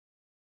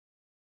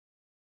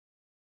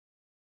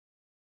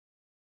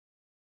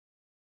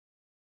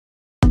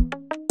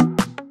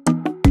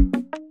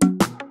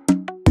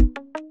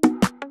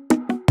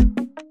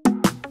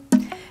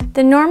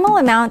The normal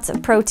amount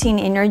of protein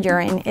in your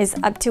urine is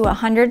up to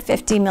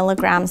 150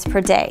 milligrams per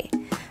day.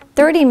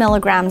 30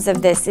 milligrams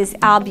of this is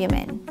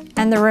albumin,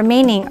 and the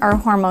remaining are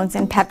hormones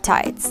and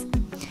peptides.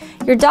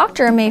 Your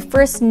doctor may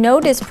first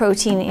notice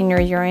protein in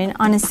your urine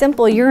on a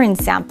simple urine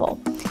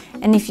sample.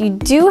 And if you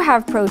do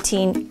have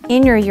protein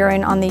in your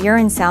urine on the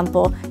urine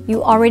sample,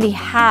 you already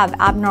have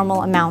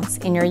abnormal amounts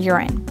in your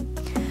urine.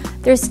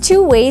 There's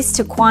two ways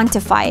to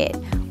quantify it.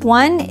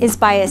 One is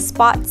by a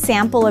spot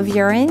sample of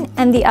urine,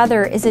 and the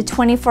other is a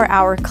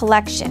 24-hour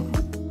collection.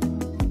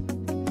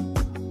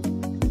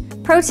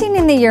 Protein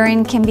in the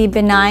urine can be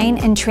benign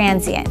and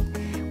transient,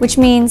 which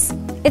means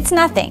it's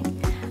nothing.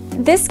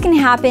 This can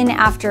happen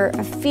after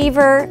a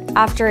fever,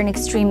 after an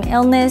extreme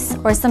illness,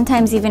 or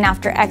sometimes even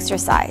after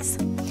exercise.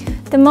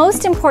 The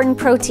most important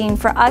protein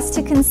for us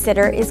to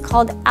consider is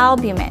called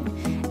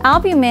albumin.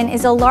 Albumin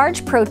is a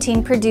large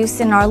protein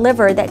produced in our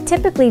liver that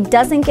typically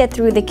doesn't get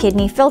through the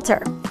kidney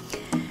filter.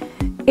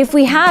 If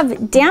we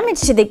have damage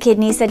to the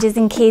kidney, such as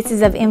in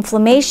cases of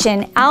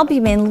inflammation,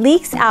 albumin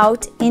leaks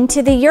out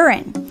into the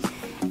urine.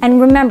 And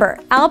remember,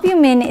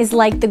 albumin is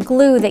like the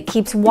glue that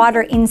keeps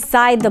water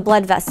inside the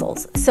blood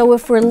vessels. So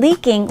if we're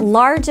leaking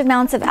large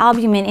amounts of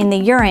albumin in the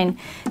urine,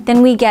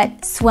 then we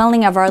get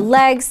swelling of our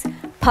legs,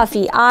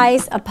 puffy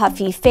eyes, a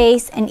puffy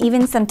face, and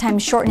even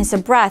sometimes shortness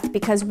of breath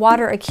because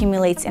water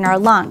accumulates in our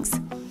lungs.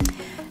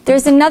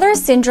 There's another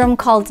syndrome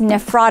called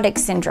Nephrotic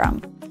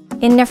Syndrome.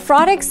 In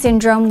Nephrotic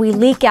Syndrome, we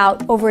leak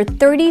out over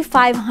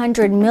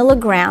 3,500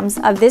 milligrams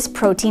of this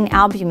protein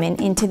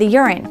albumin into the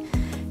urine.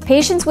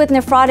 Patients with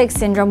Nephrotic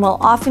Syndrome will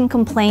often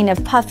complain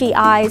of puffy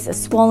eyes, a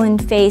swollen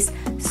face,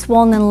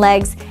 swollen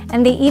legs,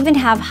 and they even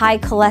have high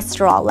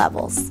cholesterol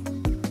levels.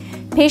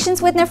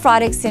 Patients with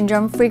Nephrotic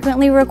Syndrome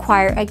frequently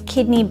require a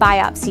kidney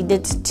biopsy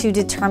to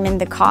determine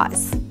the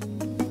cause.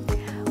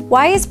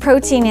 Why is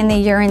protein in the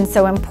urine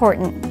so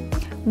important?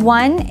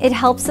 1, it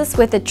helps us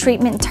with a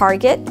treatment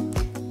target.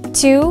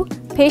 2,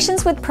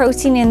 patients with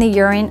protein in the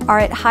urine are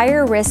at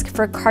higher risk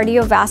for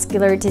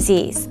cardiovascular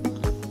disease.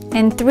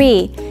 And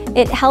 3,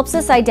 it helps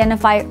us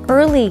identify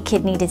early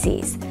kidney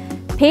disease.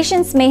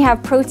 Patients may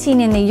have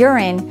protein in the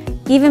urine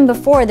even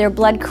before their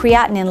blood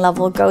creatinine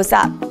level goes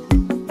up.